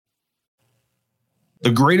The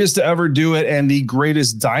greatest to ever do it and the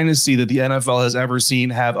greatest dynasty that the NFL has ever seen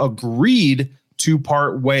have agreed to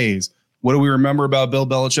part ways. What do we remember about Bill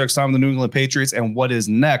Belichick's time in the New England Patriots, and what is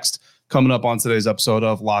next coming up on today's episode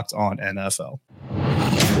of Locked On NFL?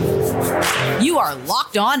 You are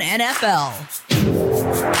Locked On NFL,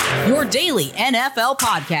 your daily NFL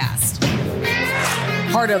podcast.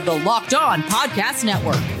 Part of the Locked On Podcast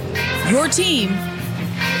Network, your team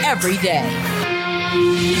every day.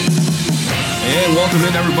 And welcome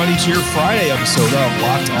in, everybody, to your Friday episode of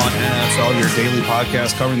Locked On NFL, your daily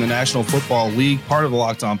podcast covering the National Football League, part of the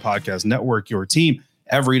Locked On Podcast Network, your team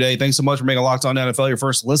every day. Thanks so much for making Locked On NFL your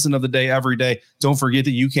first listen of the day every day. Don't forget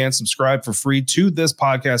that you can subscribe for free to this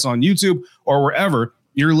podcast on YouTube or wherever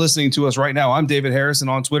you're listening to us right now. I'm David Harrison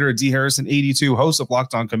on Twitter at dharrison82, host of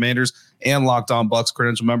Locked On Commanders and Locked On Bucks,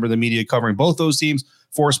 credential member of the media covering both those teams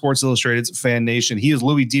for Sports Illustrated's Fan Nation. He is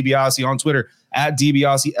Louis DiBiase on Twitter at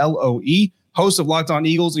DiBiase LOE, host of Locked On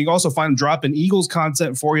Eagles. And you can also find him dropping Eagles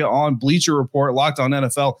content for you on Bleacher Report. Locked On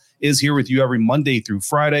NFL is here with you every Monday through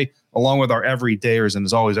Friday, along with our everydayers. And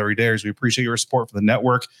as always, everydayers, we appreciate your support for the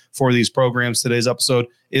network for these programs. Today's episode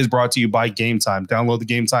is brought to you by Game Time. Download the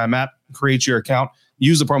Game Time app, create your account,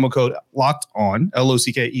 use the promo code Locked On,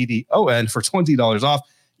 LOCKEDON, for $20 off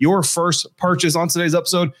your first purchase. On today's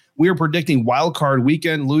episode, we are predicting Wild Card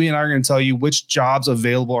Weekend. Louis and I are going to tell you which jobs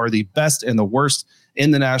available are the best and the worst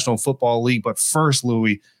in the National Football League. But first,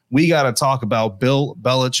 Louis, we got to talk about Bill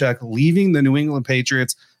Belichick leaving the New England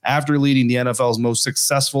Patriots after leading the NFL's most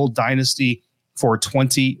successful dynasty for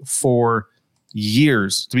 24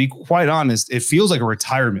 years. To be quite honest, it feels like a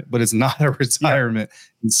retirement, but it's not a retirement. Yeah.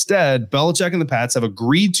 Instead, Belichick and the Pats have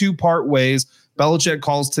agreed to part ways. Belichick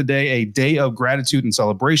calls today a day of gratitude and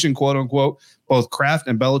celebration, quote unquote. Both Kraft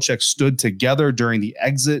and Belichick stood together during the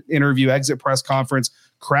exit press conference.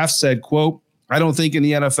 Kraft said, quote, "I don't think in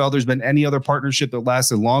the NFL there's been any other partnership that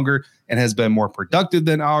lasted longer and has been more productive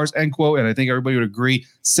than ours," end quote. And I think everybody would agree.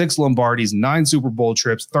 6 Lombardis, 9 Super Bowl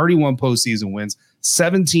trips, 31 postseason wins,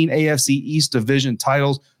 17 AFC East division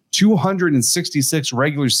titles, 266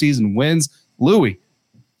 regular season wins. Louis,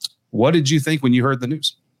 what did you think when you heard the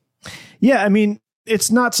news? Yeah, I mean,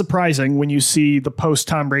 it's not surprising when you see the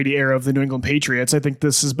post-Tom Brady era of the New England Patriots. I think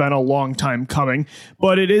this has been a long time coming,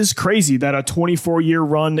 but it is crazy that a 24-year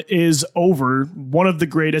run is over. One of the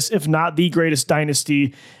greatest, if not the greatest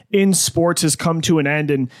dynasty in sports has come to an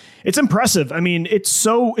end, and it's impressive. I mean, it's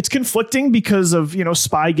conflicting because of,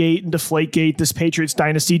 Spygate and Deflategate. This Patriots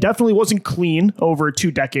dynasty definitely wasn't clean over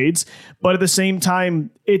 2 decades, but at the same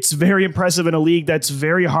time, it's very impressive in a league that's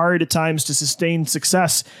very hard at times to sustain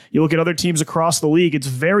success. You look at other teams across the league, it's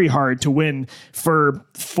very hard to win for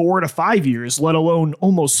 4 to 5 years, let alone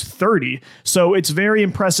almost 30. So it's very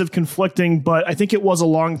impressive, conflicting, but I think it was a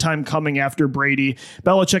long time coming after Brady.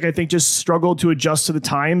 Belichick, I think, just struggled to adjust to the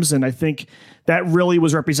times. And I think that really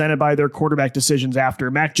was represented by their quarterback decisions after.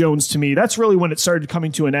 Mac Jones, to me, that's really when it started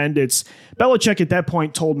coming to an end. It's Belichick at that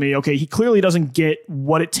point told me, okay, he clearly doesn't get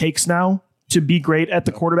what it takes now to be great at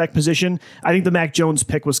the quarterback position. I think the Mac Jones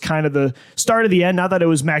pick was kind of the start of the end. Not that it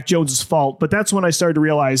was Mac Jones's fault, but that's when I started to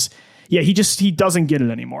realize, yeah, he doesn't get it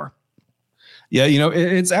anymore. Yeah,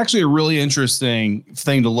 it's actually a really interesting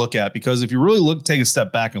thing to look at, because if you really take a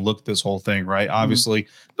step back and look at this whole thing, right? Obviously,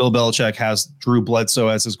 Bill Belichick has Drew Bledsoe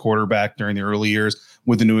as his quarterback during the early years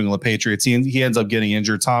with the New England Patriots. He ends up getting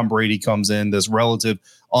injured. Tom Brady comes in, this relative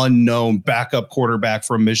unknown backup quarterback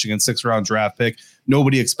from Michigan, 6th-round draft pick.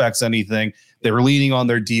 Nobody expects anything. They were leaning on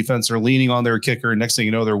their defense. They're leaning on their kicker. Next thing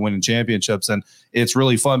you know, they're winning championships. And it's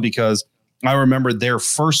really fun because I remember their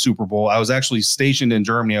first Super Bowl. I was actually stationed in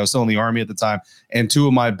Germany. I was still in the Army at the time. And 2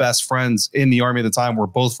 of my best friends in the Army at the time were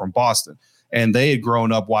both from Boston. And they had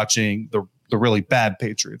grown up watching the really bad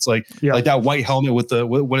Patriots. Like that white helmet with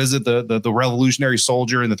the revolutionary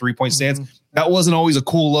soldier and the 3-point stance. Mm-hmm. That wasn't always a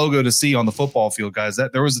cool logo to see on the football field, guys.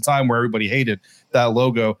 There was a time where everybody hated that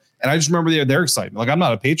logo. And I just remember their excitement. Like, I'm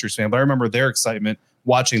not a Patriots fan, but I remember their excitement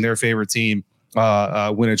watching their favorite team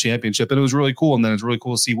win a championship. And it was really cool. And then it's really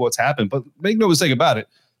cool to see what's happened. But make no mistake about it,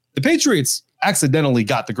 the Patriots accidentally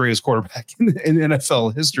got the greatest quarterback in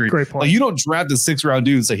NFL history. Great point. Like, you don't draft a 6th-round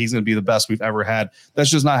dude and say he's going to be the best we've ever had.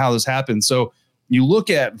 That's just not how this happened. So you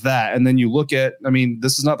look at that, and then you look at,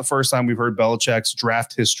 this is not the first time we've heard Belichick's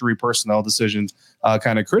draft history, personnel decisions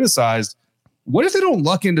kind of criticized. What if they don't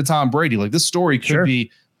luck into Tom Brady? Like, this story could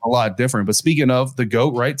be a lot different. But speaking of the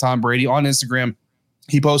GOAT, right, Tom Brady, on Instagram,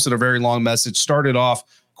 he posted a very long message, started off,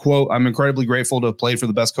 quote, "I'm incredibly grateful to have played for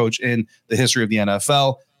the best coach in the history of the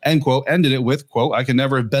NFL," end quote. Ended it with, quote, "I could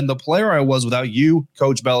never have been the player I was without you,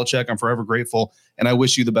 Coach Belichick. I'm forever grateful, and I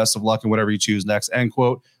wish you the best of luck in whatever you choose next," end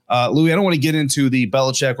quote. Louis, I don't want to get into the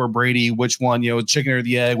Belichick or Brady, which one, chicken or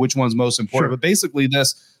the egg, which one's most important. Sure. But basically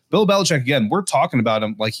Bill Belichick, again, we're talking about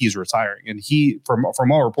him like he's retiring. And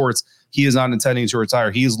from all reports, he is not intending to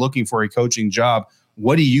retire. He is looking for a coaching job.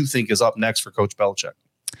 What do you think is up next for Coach Belichick?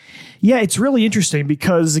 Yeah, it's really interesting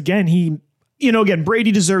because, again,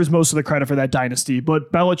 Brady deserves most of the credit for that dynasty,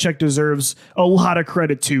 but Belichick deserves a lot of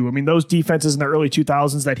credit too. I mean, those defenses in the early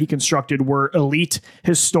 2000s that he constructed were elite,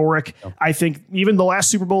 historic. Oh. I think even the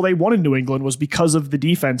last Super Bowl they won in New England was because of the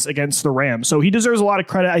defense against the Rams. So he deserves a lot of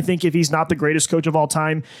credit. I think if he's not the greatest coach of all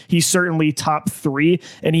time, he's certainly top 3,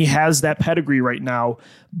 and he has that pedigree right now.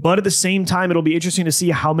 But at the same time, it'll be interesting to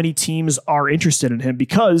see how many teams are interested in him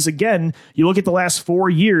because, again, you look at the last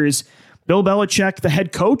 4 years, Bill Belichick, the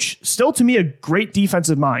head coach, still to me a great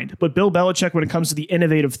defensive mind. But Bill Belichick, when it comes to the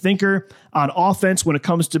innovative thinker on offense, when it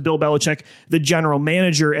comes to Bill Belichick, the general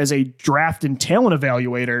manager as a draft and talent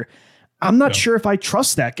evaluator, I'm not sure if I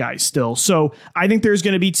trust that guy still. So I think there's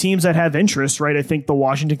going to be teams that have interest, right? I think the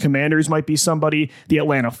Washington Commanders might be somebody, the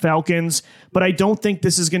Atlanta Falcons, but I don't think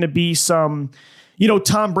this is going to be some,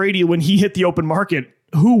 Tom Brady when he hit the open market.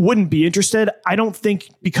 Who wouldn't be interested? I don't think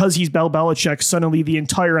because he's Bill Belichick, suddenly the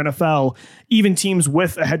entire NFL, even teams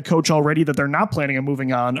with a head coach already that they're not planning on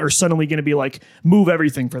moving on, are suddenly going to be like, move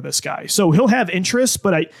everything for this guy. So he'll have interest,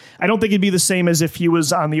 but I don't think it'd be the same as if he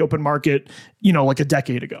was on the open market, like a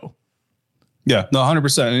decade ago. Yeah, no,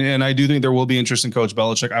 100%. And I do think there will be interest in Coach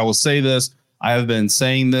Belichick. I will say this. I have been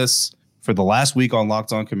saying this for the last week on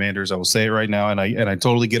Locked On Commanders. I will say it right now, and I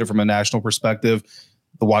totally get it from a national perspective.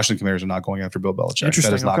 The Washington Commanders are not going after Bill Belichick.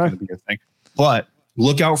 That is not going to be a thing. But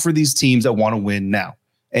look out for these teams that want to win now.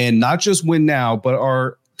 And not just win now, but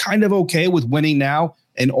are kind of okay with winning now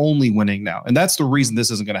and only winning now. And that's the reason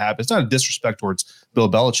this isn't going to happen. It's not a disrespect towards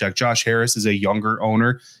Bill Belichick. Josh Harris is a younger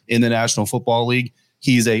owner in the National Football League.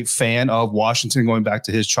 He's a fan of Washington going back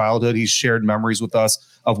to his childhood. He's shared memories with us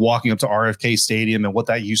of walking up to RFK Stadium and what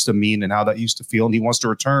that used to mean and how that used to feel. And he wants to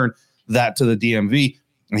return that to the DMV.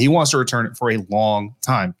 And he wants to return it for a long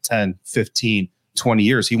time, 10, 15, 20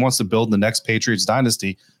 years. He wants to build the next Patriots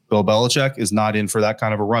dynasty. Bill Belichick is not in for that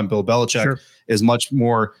kind of a run. Bill Belichick is much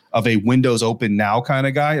more of a windows open now kind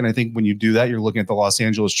of guy. And I think when you do that, you're looking at the Los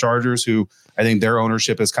Angeles Chargers, who I think their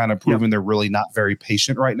ownership has kind of proven they're really not very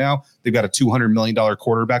patient right now. They've got a $200 million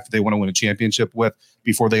quarterback that they want to win a championship with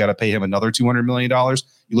before they got to pay him another $200 million.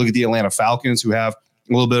 You look at the Atlanta Falcons, who have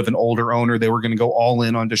a little bit of an older owner. They were going to go all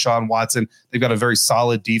in on Deshaun Watson. They've got a very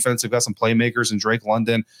solid defense. They've got some playmakers in Drake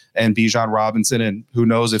London and Bijan Robinson. And who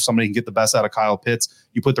knows if somebody can get the best out of Kyle Pitts.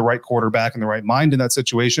 You put the right quarterback and the right mind in that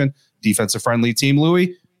situation. Defensive friendly team,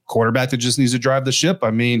 Louis. Quarterback that just needs to drive the ship.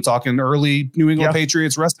 I mean, talking early New England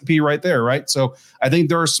Patriots recipe right there, right? So I think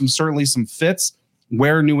there are certainly some fits.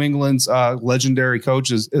 Where New England's legendary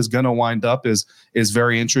coach is going to wind up is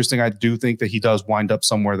very interesting. I do think that he does wind up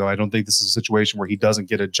somewhere, though. I don't think this is a situation where he doesn't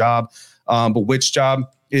get a job. But which job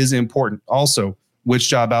is important? Also, which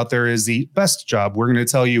job out there is the best job? We're going to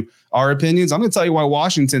tell you our opinions. I'm going to tell you why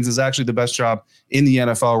Washington's is actually the best job in the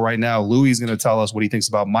NFL right now. Louis is going to tell us what he thinks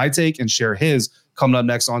about my take and share his coming up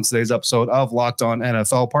next on today's episode of Locked On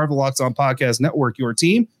NFL, part of the Locked On Podcast Network, your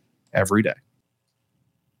team every day.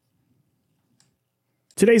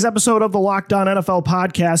 Today's episode of the Locked On NFL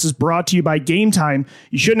podcast is brought to you by Game Time.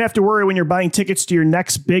 You shouldn't have to worry when you're buying tickets to your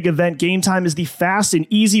next big event. Game Time is the fast and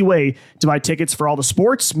easy way to buy tickets for all the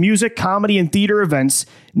sports, music, comedy, and theater events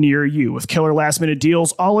near you. With killer last-minute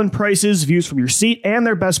deals, all-in prices, views from your seat, and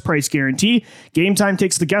their best price guarantee, Game Time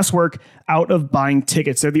takes the guesswork out of buying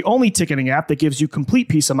tickets. They're the only ticketing app that gives you complete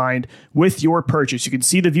peace of mind with your purchase. You can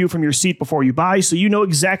see the view from your seat before you buy, so you know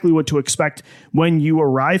exactly what to expect when you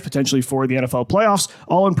arrive, potentially for the NFL playoffs.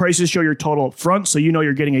 All-in prices show your total up front, so you know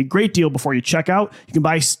you're getting a great deal before you check out. You can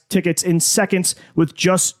buy tickets in seconds with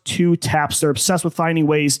just 2 taps. They're obsessed with finding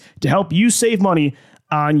ways to help you save money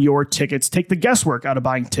on your tickets. Take the guesswork out of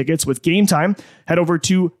buying tickets with Game Time. Head over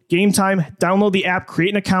to Game Time, download the app, create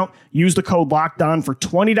an account, use the code LOCKEDON for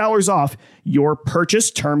 $20 off your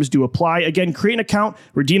purchase. Terms do apply. Again, create an account,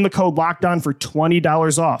 redeem the code LOCKEDON for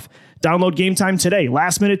 $20 off. Download Game Time today.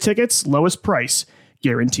 Last minute tickets, lowest price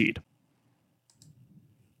guaranteed.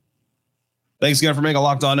 Thanks again for making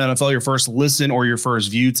Locked On NFL your first listen or your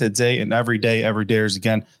first view today and every day.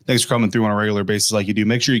 Again, thanks for coming through on a regular basis like you do.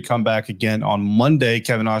 Make sure you come back again on Monday.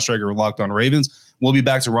 Kevin Ostreicher with Locked On Ravens. We'll be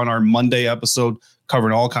back to run our Monday episode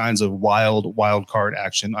covering all kinds of wild card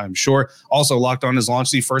action, I'm sure. Also, Locked On has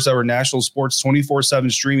launched the first ever national sports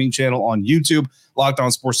 24/7 streaming channel on YouTube. Locked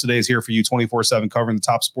On Sports Today is here for you 24/7, covering the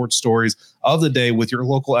top sports stories of the day with your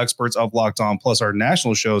local experts of Locked On, plus our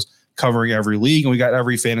national shows covering every league. And we got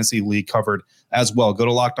every fantasy league covered as well. Go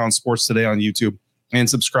to Locked On Sports Today on YouTube and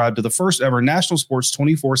subscribe to the first ever national sports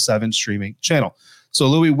 24/7 streaming channel. So,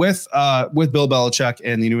 Louis, with Bill Belichick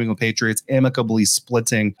and the New England Patriots amicably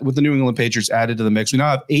splitting, with the New England Patriots added to the mix, we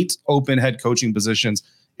now have 8 open head coaching positions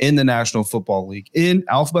in the National Football League in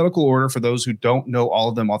alphabetical order. For those who don't know all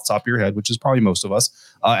of them off the top of your head, which is probably most of us: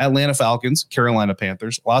 Atlanta Falcons, Carolina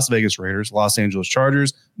Panthers, Las Vegas Raiders, Los Angeles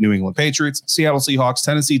Chargers, New England Patriots, Seattle Seahawks,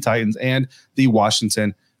 Tennessee Titans, and the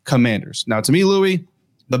Washington Commanders. Now, to me, Louis,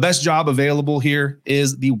 the best job available here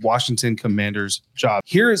is the Washington Commanders job.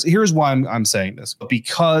 Here's why I'm saying this.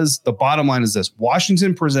 Because the bottom line is this: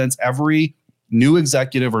 Washington presents every new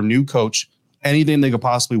executive or new coach anything they could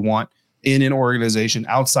possibly want in an organization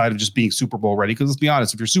outside of just being Super Bowl ready. Because let's be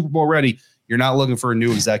honest, if you're Super Bowl ready, you're not looking for a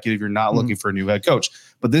new executive. You're not looking for a new head coach.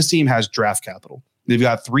 But this team has draft capital. They've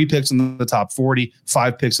got 3 picks in the top 40,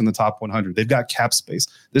 5 picks in the top 100. They've got cap space.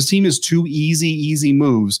 This team is 2 easy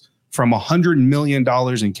moves from $100 million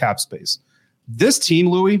in cap space. This team,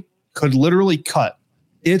 Louis, could literally cut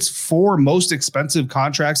its 4 most expensive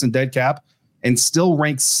contracts in dead cap and still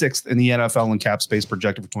rank 6th in the NFL in cap space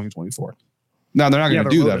projected for 2024. Now, they're not going to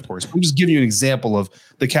do that, of course. I'm just giving you an example of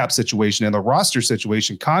the cap situation and the roster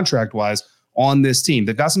situation contract-wise on this team.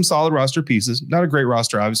 They've got some solid roster pieces. Not a great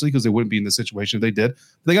roster, obviously, because they wouldn't be in this situation if they did.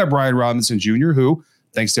 But they got Brian Robinson Jr., who,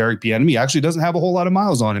 thanks to Eric Bieniemy, actually doesn't have a whole lot of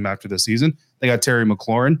miles on him after this season. They got Terry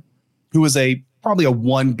McLaurin, who is probably a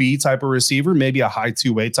 1B type of receiver, maybe a high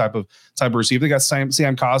 2A type of receiver. They got Sam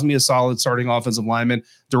Cosmi, a solid starting offensive lineman.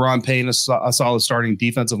 Deron Payne, a solid starting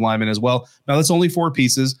defensive lineman as well. Now, that's only 4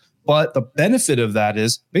 pieces, but the benefit of that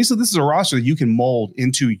is basically this is a roster that you can mold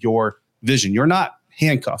into your vision. You're not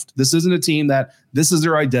handcuffed. This isn't a team that this is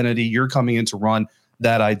their identity. You're coming in to run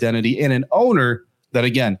that identity, and an owner that,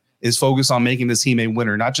 again, is focused on making this team a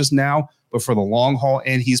winner, not just now, but for the long haul.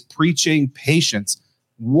 And he's preaching patience.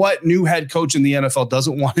 What new head coach in the NFL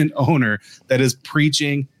doesn't want an owner that is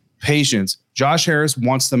preaching patience? Josh Harris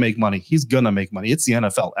wants to make money. He's going to make money. It's the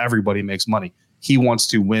NFL. Everybody makes money. He wants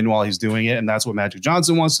to win while he's doing it, and that's what Magic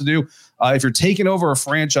Johnson wants to do. If you're taking over a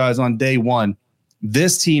franchise on day one,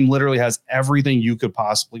 this team literally has everything you could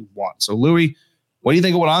possibly want. So, Louis, what do you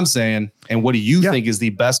think of what I'm saying, and what do you think is the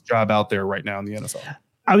best job out there right now in the NFL?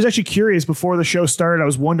 I was actually curious before the show started. I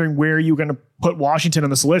was wondering where you were going to put Washington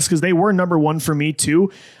on this list, because they were number 1 for me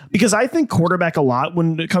too, because I think quarterback a lot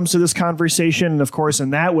when it comes to this conversation. And of course,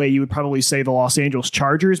 in that way, you would probably say the Los Angeles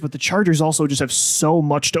Chargers, but the Chargers also just have so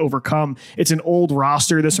much to overcome. It's an old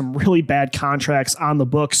roster. There's some really bad contracts on the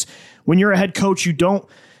books. When you're a head coach,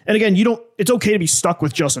 it's okay to be stuck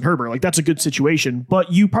with Justin Herbert. Like, that's a good situation,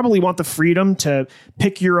 but you probably want the freedom to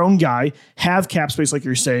pick your own guy, have cap space, like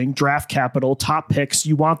you're saying, draft capital, top picks.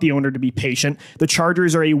 You want the owner to be patient. The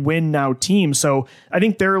Chargers are a win now team. So I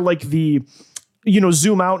think they're like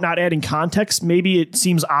zoom out, not adding context. Maybe it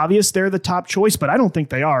seems obvious they're the top choice, but I don't think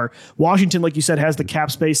they are. Washington, like you said, has the cap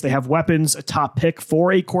space. They have weapons, a top pick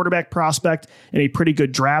for a quarterback prospect, and a pretty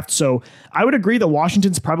good draft. So I would agree that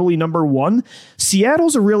Washington's probably number 1.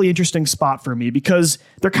 Seattle's a really interesting spot for me because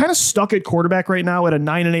they're kind of stuck at quarterback right now at a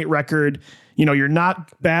 9-8 record. You're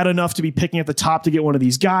not bad enough to be picking at the top to get one of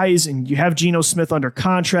these guys, and you have Geno Smith under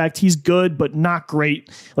contract. He's good, but not great.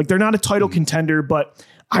 Like, they're not a title contender, but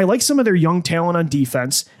I like some of their young talent on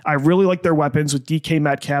defense. I really like their weapons with DK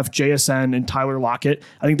Metcalf, JSN, and Tyler Lockett.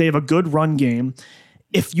 I think they have a good run game.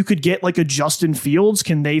 If you could get like a Justin Fields,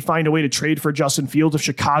 can they find a way to trade for Justin Fields if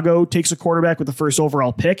Chicago takes a quarterback with the first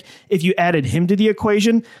overall pick? If you added him to the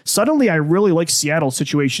equation, suddenly I really like Seattle's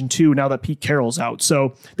situation too, now that Pete Carroll's out.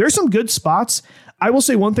 So there's some good spots. I will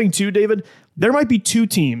say one thing too, David. There might be 2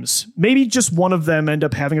 teams. Maybe just one of them end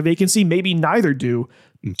up having a vacancy. Maybe neither do.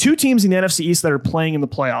 2 teams in the NFC East that are playing in the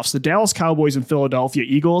playoffs, the Dallas Cowboys and Philadelphia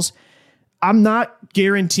Eagles. I'm not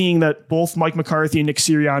guaranteeing that both Mike McCarthy and Nick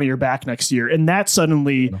Sirianni are back next year. And that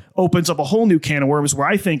suddenly opens up a whole new can of worms where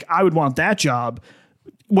I think I would want that job,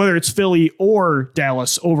 whether it's Philly or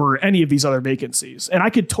Dallas, over any of these other vacancies. And I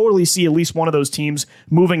could totally see at least one of those teams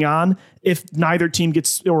moving on if neither team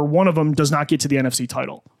gets, or one of them does not get to the NFC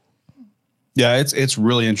title. Yeah, it's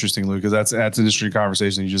really interesting, Luke, because that's an interesting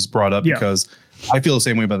conversation you just brought up, because I feel the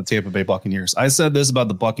same way about the Tampa Bay Buccaneers. I said this about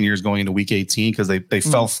the Buccaneers going into Week 18 because they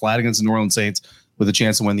fell flat against the New Orleans Saints with a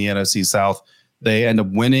chance to win the NFC South. They end up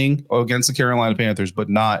winning against the Carolina Panthers, but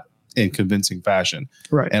not in convincing fashion.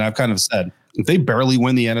 Right. And I've kind of said, if they barely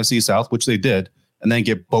win the NFC South, which they did, and then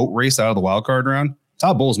get boat raced out of the wild card round,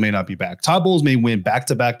 Todd Bowles may not be back. Todd Bowles may win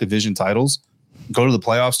back-to-back division titles, go to the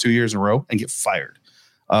playoffs 2 years in a row, and get fired.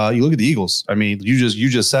 You look at the Eagles. I mean, you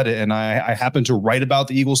just said it, and I happen to write about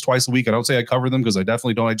the Eagles twice a week. I don't say I cover them because I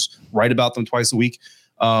definitely don't. I just write about them twice a week.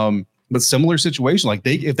 but similar situation. Like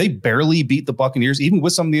if they barely beat the Buccaneers, even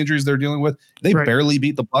with some of the injuries they're dealing with, they barely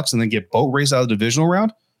beat the Bucs and then get boat raced out of the divisional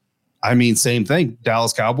round. I mean, same thing.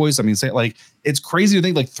 Dallas Cowboys. I mean, like it's crazy to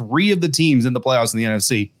think like 3 of the teams in the playoffs in the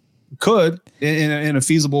NFC could, in a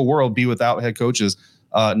feasible world, be without head coaches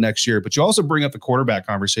next year. But you also bring up the quarterback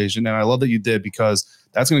conversation, and I love that you did, because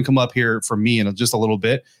that's going to come up here for me in just a little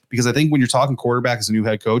bit. Because I think when you're talking quarterback as a new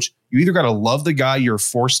head coach, you either got to love the guy you're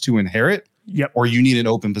forced to inherit, or you need an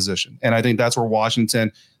open position. And I think that's where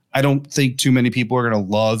Washington. I don't think too many people are going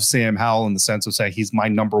to love Sam Howell in the sense of saying he's my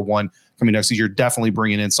number one coming next year. You're definitely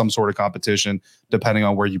bringing in some sort of competition, depending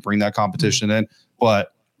on where you bring that competition in.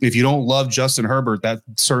 But if you don't love Justin Herbert, that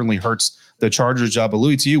certainly hurts the Chargers job. But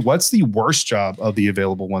Louis, to you, what's the worst job of the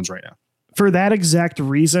available ones right now? For that exact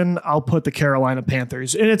reason, I'll put the Carolina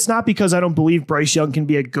Panthers. And it's not because I don't believe Bryce Young can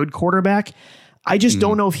be a good quarterback. I just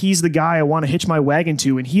don't know if he's the guy I want to hitch my wagon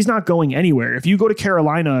to, and he's not going anywhere. If you go to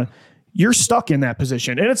Carolina, you're stuck in that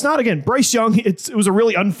position. And it's not, again, Bryce Young, it was a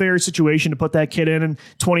really unfair situation to put that kid in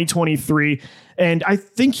 2023. And I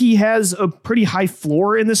think he has a pretty high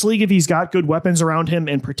floor in this league if he's got good weapons around him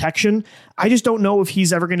and protection. I just don't know if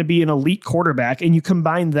he's ever going to be an elite quarterback. And you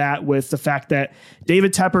combine that with the fact that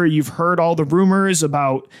David Tepper, you've heard all the rumors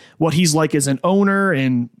about what he's like as an owner.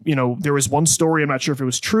 And, you know, there was one story, I'm not sure if it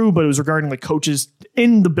was true, but it was regarding the coaches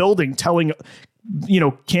in the building telling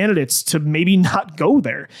candidates to maybe not go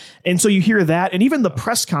there. And so you hear that. And even the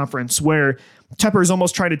press conference where Tepper is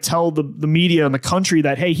almost trying to tell the media and the country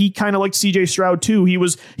that, hey, he kind of liked CJ Stroud too.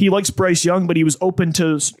 He likes Bryce Young, but he was open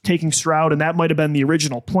to taking Stroud. And that might've been the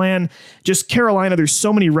original plan. Just Carolina, there's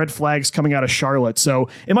so many red flags coming out of Charlotte. So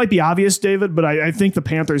it might be obvious, David, but I think the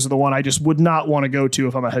Panthers are the one I just would not want to go to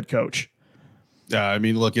if I'm a head coach. Yeah, I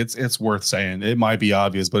mean, look, it's worth saying. It might be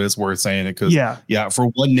obvious, but it's worth saying it because, for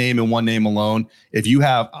one name and one name alone, if you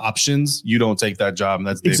have options, you don't take that job, and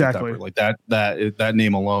that's David Tepper. Like that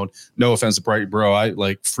name alone. No offense to Bright Bro, I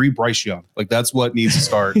like free Bryce Young. Like that's what needs to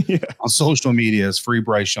start on social media is free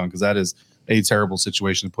Bryce Young, because that is a terrible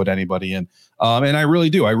situation to put anybody in. And I really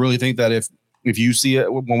do. I really think that if you see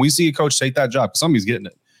it, when we see a coach take that job, somebody's getting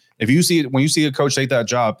it. If you see it, when you see a coach take that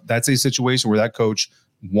job, that's a situation where that coach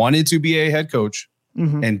wanted to be a head coach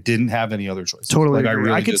and didn't have any other choice. Totally.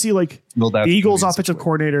 Like, I could see like the Eagles offensive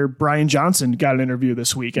coordinator, Brian Johnson, got an interview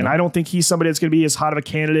this week. And I don't think he's somebody that's going to be as hot of a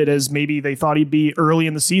candidate as maybe they thought he'd be early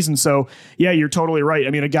in the season. So yeah, you're totally right.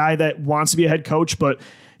 I mean, a guy that wants to be a head coach, but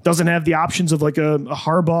doesn't have the options of like a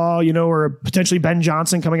Harbaugh, or potentially Ben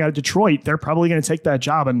Johnson coming out of Detroit. They're probably going to take that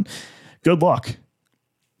job, and good luck.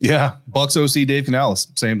 Yeah, Bucks OC Dave Canales,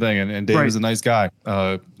 same thing, and Dave is a nice guy.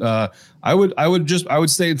 I would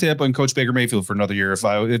stay in Tampa and coach Baker Mayfield for another year if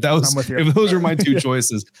those were my two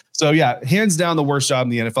choices. So yeah, hands down the worst job in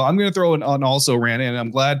the NFL. I'm going to throw an also ran, and I'm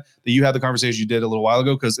glad that you had the conversation you did a little while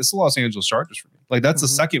ago, because it's the Los Angeles Chargers for me. Like that's the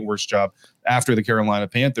second worst job after the Carolina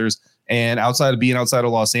Panthers, and outside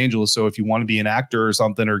of Los Angeles. So if you want to be an actor or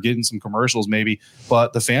something or get in some commercials maybe,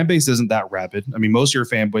 but the fan base isn't that rabid. I mean, most of your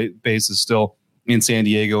fan base is still in San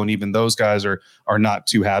Diego, and even those guys are not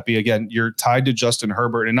too happy. Again, you're tied to Justin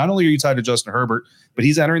Herbert, and not only are you tied to Justin Herbert, but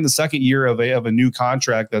he's entering the second year of a new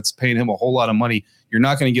contract that's paying him a whole lot of money. You're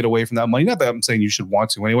not going to get away from that money. Not that I'm saying you should want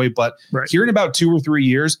to anyway, but here in about 2 or 3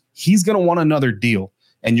 years, he's going to want another deal,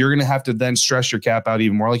 and you're going to have to then stress your cap out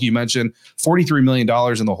even more. Like you mentioned, $43 million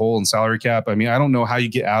in the hole in salary cap. I mean, I don't know how you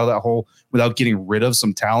get out of that hole without getting rid of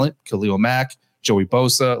some talent. Khalil Mack, Joey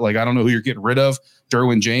Bosa. Like, I don't know who you're getting rid of,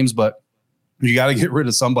 Derwin James, but you got to get rid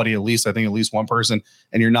of somebody, at least one person,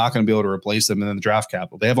 and you're not going to be able to replace them in the draft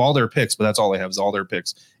capital. They have all their picks, but that's all they have is all their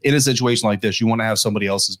picks. In a situation like this, you want to have somebody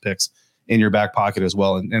else's picks in your back pocket as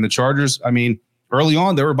well. And the Chargers, I mean, early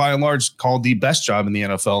on, they were by and large called the best job in the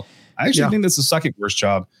NFL. I actually think that's the second worst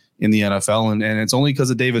job in the NFL, and it's only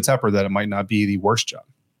because of David Tepper that it might not be the worst job.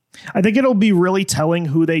 I think it'll be really telling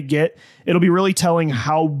who they get. It'll be really telling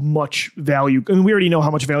how much value. I mean, we already know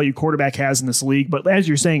how much value quarterback has in this league, but as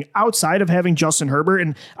you're saying, outside of having Justin Herbert,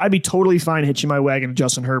 and I'd be totally fine hitching my wagon to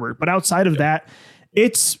Justin Herbert, but outside of that,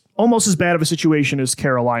 it's almost as bad of a situation as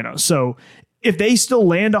Carolina. So if they still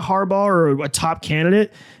land a Harbaugh or a top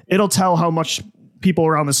candidate, it'll tell how much people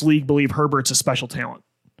around this league believe Herbert's a special talent.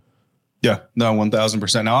 Yeah, no,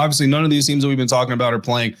 1,000%. Now, obviously, none of these teams that we've been talking about are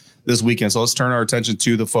playing this weekend. So let's turn our attention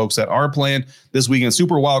to the folks that are playing this weekend.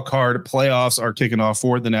 Super Wild Card playoffs are kicking off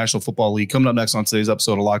for the National Football League. Coming up next on today's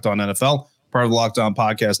episode of Locked On NFL, part of the Locked On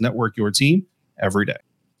Podcast Network, your team every day.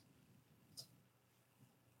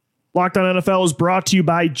 Locked On NFL is brought to you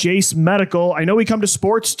by Jace Medical. I know we come to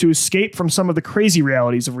sports to escape from some of the crazy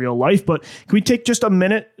realities of real life, but can we take just a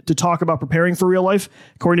minute to talk about preparing for real life.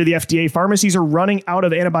 According to the FDA, pharmacies are running out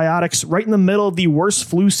of antibiotics right in the middle of the worst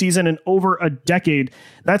flu season in over a decade.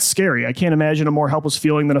 That's scary. I can't imagine a more helpless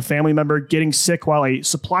feeling than a family member getting sick while a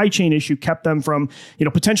supply chain issue kept them from,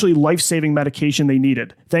 potentially life-saving medication they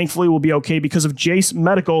needed. Thankfully, we'll be okay because of Jace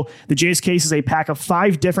Medical. The Jace case is a pack of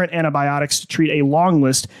 5 different antibiotics to treat a long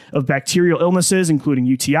list of bacterial illnesses, including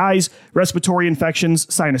UTIs, respiratory infections,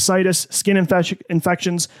 sinusitis, skin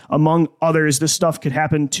infections, among others. This stuff could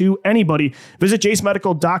happen to anybody. Visit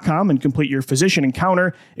jacemedical.com and complete your physician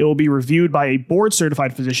encounter. It will be reviewed by a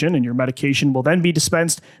board-certified physician, and your medication will then be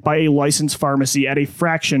dispensed by a licensed pharmacy at a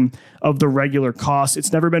fraction of the regular cost.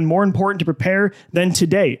 It's never been more important to prepare than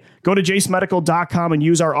today. Go to jacemedical.com and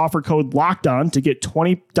use our offer code LOCKEDON to get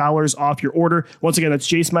 $20 off your order. Once again, that's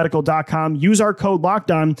jacemedical.com. Use our code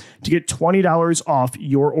LOCKEDON to get $20 off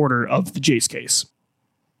your order of the Jace case.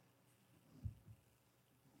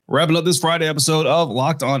 Wrapping up this Friday episode of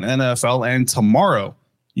Locked On NFL, and tomorrow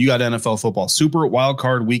you got NFL football. Super Wild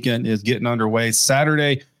Card Weekend is getting underway.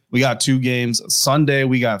 Saturday, we got 2 games. Sunday,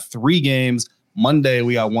 we got 3 games. Monday,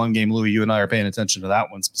 we got 1 game. Louis, you and I are paying attention to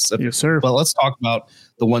that one specifically. Yes, sir. But let's talk about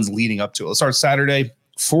the ones leading up to it. Let's start Saturday,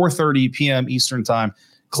 4:30 p.m. Eastern time.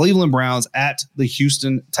 Cleveland Browns at the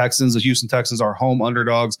Houston Texans. The Houston Texans are home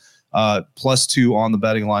underdogs, +2 on the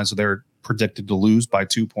betting line, so they're predicted to lose by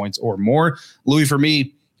 2 points or more. Louis, for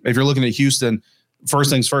me, if you're looking at Houston, first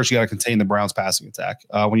things first, you got to contain the Browns passing attack.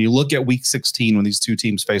 When you look at week 16, when these two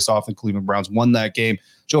teams faced off, the Cleveland Browns won that game.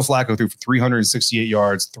 Joe Flacco threw for 368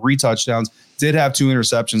 yards, 3 touchdowns, did have 2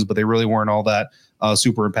 interceptions, but they really weren't all that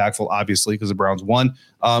super impactful, obviously, because the Browns won.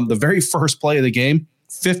 The very first play of the game,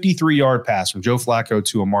 53-yard pass from Joe Flacco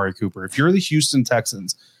to Amari Cooper. If you're the Houston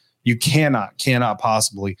Texans, you cannot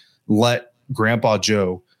possibly let Grandpa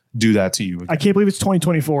Joe do that to you again. I can't believe it's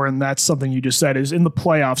 2024, and that's something you just said, is in the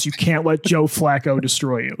playoffs, you can't let Joe Flacco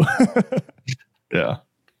destroy you. Yeah.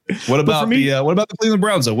 What about the Cleveland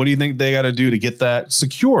Browns, though? What do you think they got to do to get that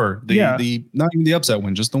secure? The not even the upset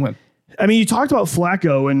win, just the win. I mean, you talked about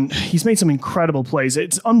Flacco, and he's made some incredible plays.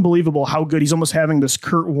 It's unbelievable how good he's almost having this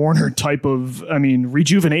Kurt Warner type of,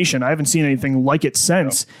 rejuvenation. I haven't seen anything like it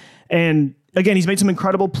since. No. And again, he's made some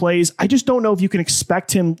incredible plays. I just don't know if you can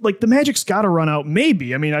expect him, like the Magic's got to run out.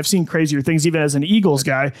 Maybe. I mean, I've seen crazier things even as an Eagles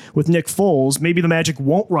guy with Nick Foles. Maybe the Magic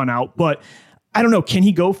won't run out, but I don't know. Can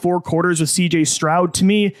he go 4 quarters with CJ Stroud? To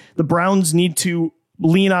me, the Browns need to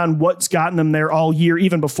lean on what's gotten them there all year,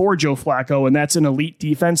 even before Joe Flacco, and that's an elite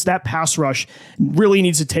defense. That pass rush really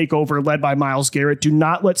needs to take over, led by Myles Garrett. Do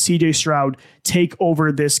not let CJ Stroud take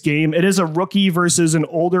over this game. It is a rookie versus an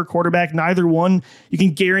older quarterback. Neither one you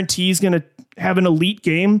can guarantee is going to have an elite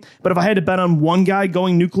game. But if I had to bet on one guy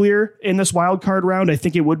going nuclear in this wild card round, I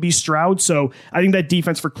think it would be Stroud. So I think that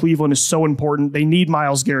defense for Cleveland is so important. They need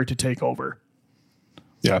Myles Garrett to take over.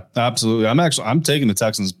 Yeah, absolutely. I'm taking the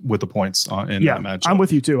Texans with the points in that match. I'm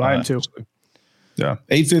with you too. I am too. Yeah.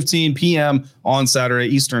 8:15 p.m. on Saturday,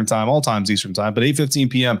 Eastern time, all times Eastern time, but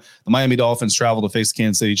 8:15 p.m. the Miami Dolphins travel to face the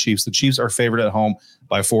Kansas City Chiefs. The Chiefs are favored at home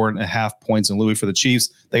by 4.5 points. And Louis, for the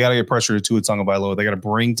Chiefs, they got to get pressure to Tua Tagovailoa. They got to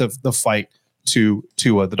bring to the fight to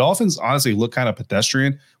Tua. The Dolphins honestly look kind of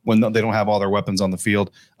pedestrian when they don't have all their weapons on the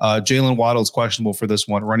field. Jalen Waddle is questionable for this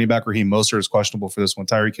one. Running back Raheem Mostert is questionable for this one.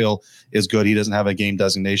 Tyreek Hill is good. He doesn't have a game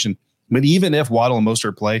designation. But even if Waddle and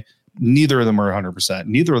Mostert play, neither of them are 100%.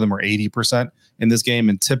 Neither of them are 80% in this game.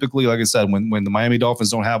 And typically, like I said, when the Miami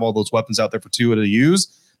Dolphins don't have all those weapons out there for Tua to use,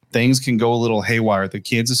 things can go a little haywire. The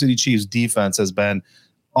Kansas City Chiefs defense has been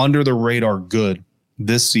under the radar good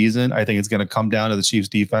this season. I think it's going to come down to the Chiefs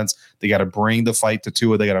defense. They got to bring the fight to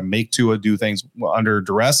Tua. They got to make Tua do things under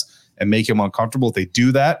duress and make him uncomfortable. If they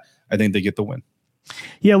do that, I think they get the win.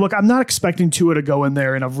 Yeah, look, I'm not expecting Tua to go in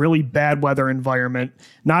there in a really bad weather environment.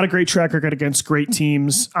 Not a great track record against great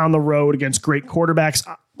teams on the road, against great quarterbacks.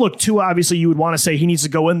 Look, Tua, obviously, you would want to say he needs to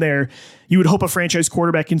go in there. You would hope a franchise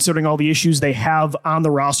quarterback, considering all the issues they have on the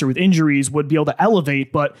roster with injuries, would be able to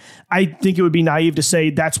elevate. But I think it would be naive to say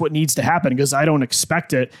that's what needs to happen because I don't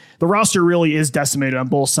expect it. The roster really is decimated on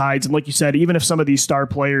both sides. And like you said, even if some of these star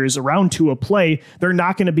players around Tua play, they're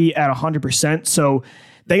not going to be at 100%. So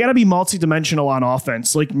they got to be multidimensional on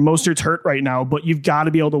offense. Like Mostert's hurt right now, but you've got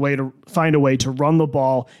to be able to find a way to run the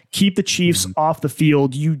ball, keep the Chiefs off the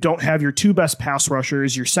field. You don't have your 2 best pass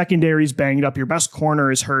rushers. Your secondary's banged up. Your best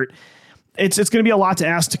corner is hurt. It's going to be a lot to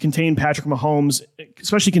ask to contain Patrick Mahomes,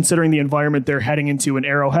 especially considering the environment they're heading into in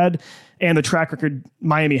Arrowhead and the track record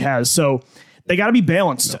Miami has. So they got to be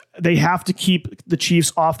balanced. They have to keep the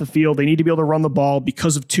Chiefs off the field. They need to be able to run the ball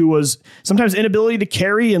because of Tua's sometimes inability to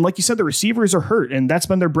carry. And like you said, the receivers are hurt, and that's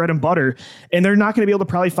been their bread and butter. And they're not going to be able to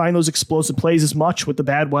probably find those explosive plays as much with the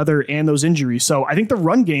bad weather and those injuries. So I think the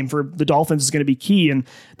run game for the Dolphins is going to be key, and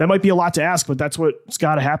that might be a lot to ask, but that's what's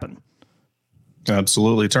got to happen.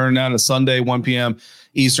 Absolutely. Turning now to Sunday, 1 p.m.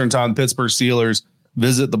 Eastern time, Pittsburgh Steelers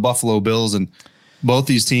visit the Buffalo Bills, and both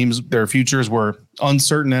these teams, their futures were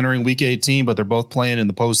uncertain entering Week 18, but they're both playing in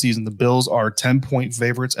the postseason. The Bills are 10-point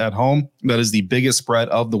favorites at home. That is the biggest spread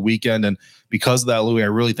of the weekend, and because of that, Louis, I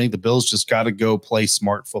really think the Bills just got to go play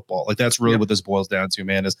smart football. Like, that's really what this boils down to,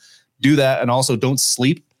 man, is do that, and also don't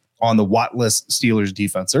sleep on the Watt-less Steelers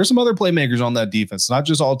defense. There's some other playmakers on that defense, not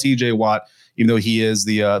just all TJ Watt, even though he is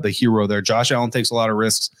the hero there. Josh Allen takes a lot of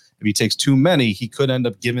risks. If he takes too many, he could end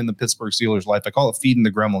up giving the Pittsburgh Steelers life. I call it feeding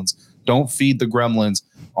the gremlins. Don't feed the gremlins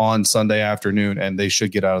on Sunday afternoon, and they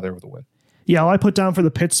should get out of there with a win. Yeah, well, I put down for the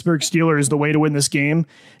Pittsburgh Steelers the way to win this game.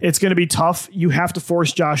 It's going to be tough. You have to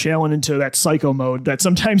force Josh Allen into that psycho mode that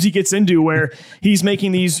sometimes he gets into where he's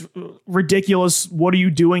making these ridiculous, what are you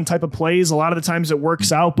doing type of plays. A lot of the times it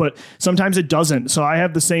works out, but sometimes it doesn't. So I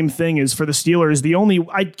have the same thing as for the Steelers.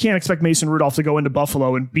 I can't expect Mason Rudolph to go into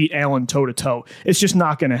Buffalo and beat Allen toe to toe. It's just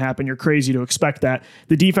not going to happen. You're crazy to expect that.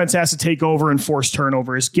 The defense has to take over and force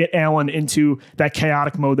turnovers, get Allen into that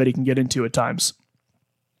chaotic mode that he can get into at times.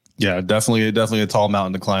 Yeah, definitely a tall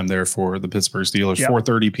mountain to climb there for the Pittsburgh Steelers. Yep.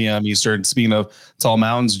 4:30 p.m. Eastern. Speaking of tall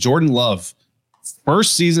mountains, Jordan Love,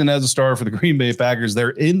 first season as a starter for the Green Bay Packers.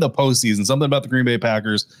 They're in the postseason. Something about the Green Bay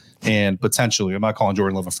Packers and potentially, I'm not calling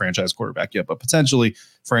Jordan Love a franchise quarterback yet, but potentially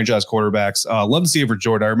franchise quarterbacks. Love to see it for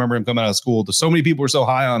Jordan. I remember him coming out of school. So many people were so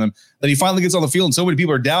high on him that he finally gets on the field and so many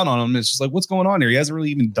people are down on him. It's just like, what's going on here? He hasn't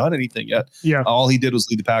really even done anything yet. Yeah. All he did was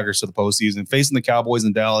lead the Packers to the postseason, facing the Cowboys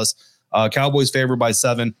in Dallas. Cowboys favored by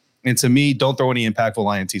 7. And to me, don't throw any impactful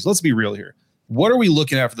INTs. Let's be real here. What are we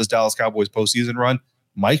looking at for this Dallas Cowboys postseason run?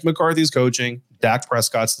 Mike McCarthy's coaching, Dak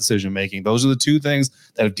Prescott's decision-making. Those are the two things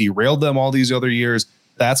that have derailed them all these other years.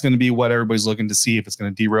 That's going to be what everybody's looking to see if it's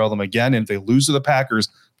going to derail them again. And if they lose to the Packers,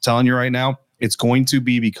 I'm telling you right now, it's going to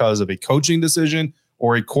be because of a coaching decision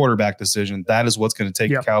or a quarterback decision. That is what's going to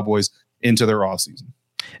take the Cowboys into their offseason.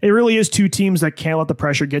 It really is two teams that can't let the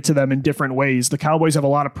pressure get to them in different ways. The Cowboys have a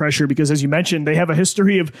lot of pressure because, as you mentioned, they have a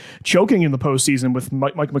history of choking in the postseason with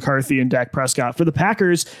Mike McCarthy and Dak Prescott. For the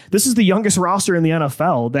Packers, this is the youngest roster in the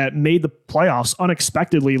NFL that made the playoffs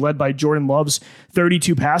unexpectedly, led by Jordan Love's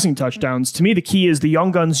 32 passing touchdowns. To me, the key is the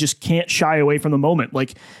young guns just can't shy away from the moment.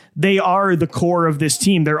 Like, they are the core of this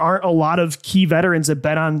team. There aren't a lot of key veterans that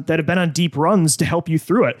have been on deep runs to help you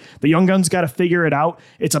through it. The young guns got to figure it out.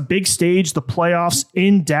 It's a big stage, the playoffs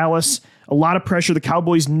in Dallas. A lot of pressure. The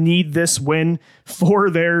Cowboys need this win for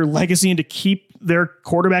their legacy and to keep their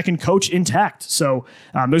quarterback and coach intact. So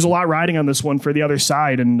there's a lot riding on this one for the other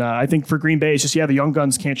side. And I think for Green Bay, it's just, the young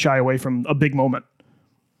guns can't shy away from a big moment.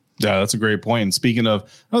 Yeah, that's a great point. And speaking of,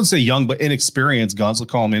 I don't say young, but inexperienced guns, we'll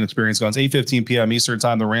call them inexperienced guns. 8:15 p.m. Eastern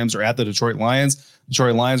time, the Rams are at the Detroit Lions.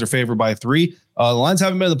 Detroit Lions are favored by 3. The Lions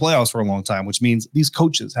haven't been in the playoffs for a long time, which means these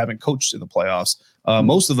coaches haven't coached in the playoffs,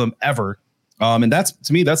 most of them ever. And that's,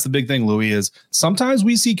 to me, that's the big thing, Louis, is sometimes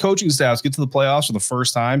we see coaching staffs get to the playoffs for the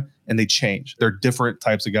first time and they change. They're different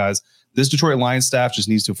types of guys. This Detroit Lions staff just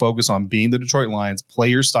needs to focus on being the Detroit Lions, play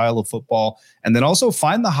your style of football, and then also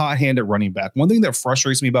find the hot hand at running back. One thing that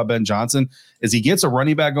frustrates me about Ben Johnson is he gets a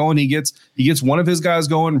running back going. He gets one of his guys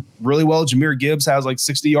going really well. Jahmyr Gibbs has like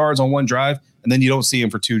 60 yards on one drive, and then you don't see him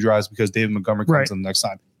for 2 drives because David Montgomery comes in the next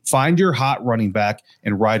time. Find your hot running back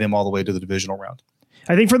and ride him all the way to the divisional round.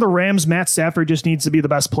 I think for the Rams, Matt Stafford just needs to be the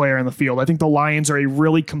best player in the field. I think the Lions are a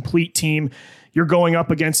really complete team. You're going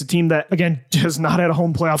up against a team that, again, has not had a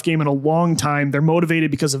home playoff game in a long time. They're motivated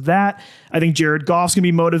because of that. I think Jared Goff's going to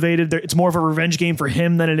be motivated. It's more of a revenge game for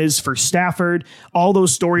him than it is for Stafford. All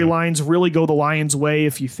those storylines really go the Lions' way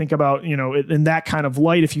if you think about, in that kind of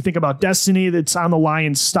light. If you think about destiny, that's on the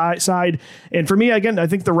Lions' side. And for me, again, I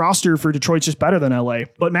think the roster for Detroit's just better than LA.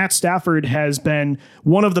 But Matt Stafford has been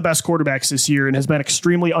one of the best quarterbacks this year and has been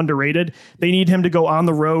extremely underrated. They need him to go on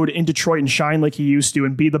the road in Detroit and shine like he used to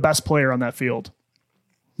and be the best player on that field.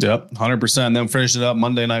 Yep, 100%. Then finish it up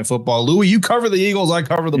Monday Night Football. Louis, you cover the Eagles. I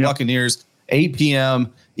cover the Buccaneers. 8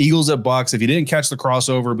 p.m. Eagles at Bucs. If you didn't catch the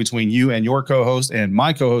crossover between you and your co-host and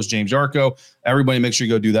my co-host, James Yarko, everybody make sure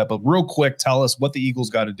you go do that. But real quick, tell us what the Eagles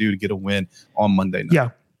got to do to get a win on Monday night. Yeah.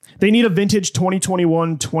 They need a vintage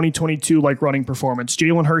 2021, 2022 like running performance.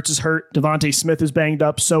 Jalen Hurts is hurt. Devontae Smith is banged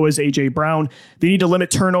up. So is A.J. Brown. They need to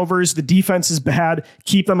limit turnovers. The defense is bad.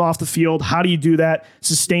 Keep them off the field. How do you do that?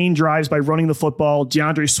 Sustain drives by running the football.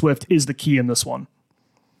 DeAndre Swift is the key in this one.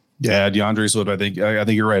 Yeah, DeAndre Swift. I think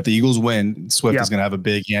you're right. If the Eagles win, Swift is going to have a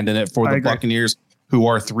big hand in it for the Buccaneers, who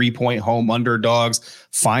are 3-point home underdogs.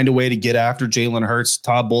 Find a way to get after Jalen Hurts.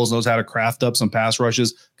 Todd Bowles knows how to craft up some pass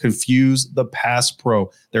rushes, confuse the pass pro.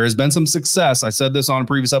 There has been some success. I said this on a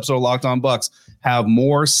previous episode of Locked On Bucs. Have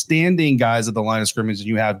more standing guys at the line of scrimmage than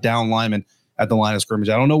you have down linemen at the line of scrimmage.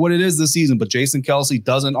 I don't know what it is this season, but Jason Kelce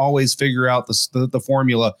doesn't always figure out the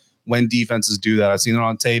formula when defenses do that. I've seen it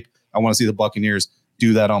on tape. I want to see the Buccaneers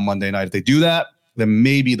do that on Monday night. If they do that, then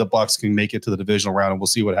maybe the Bucs can make it to the divisional round, and we'll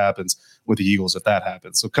see what happens with the Eagles if that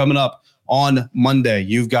happens. So coming up on Monday,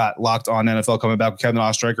 you've got Locked On NFL coming back with Kevin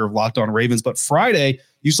Ostreicher of Locked On Ravens. But Friday,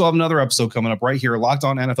 you still have another episode coming up right here, Locked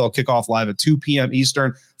On NFL Kickoff Live at 2 p.m.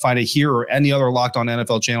 Eastern. Find it here or any other Locked On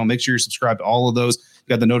NFL channel. Make sure you're subscribed to all of those. You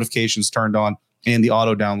got the notifications turned on and the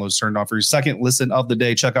auto downloads turned on for your second listen of the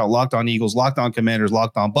day. Check out Locked On Eagles, Locked On Commanders,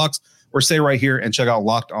 Locked On Bucs, or stay right here and check out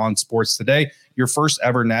Locked On Sports Today, your first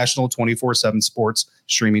ever national 24/7 sports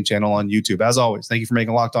streaming channel on YouTube. As always, thank you for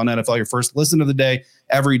making Locked On NFL your first listen of the day,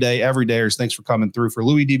 every day. Thanks for coming through. For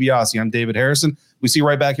Louis DiBiase, I'm David Harrison. We see you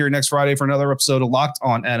right back here next Friday for another episode of Locked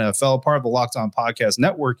On NFL, part of the Locked On Podcast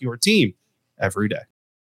Network, your team every day.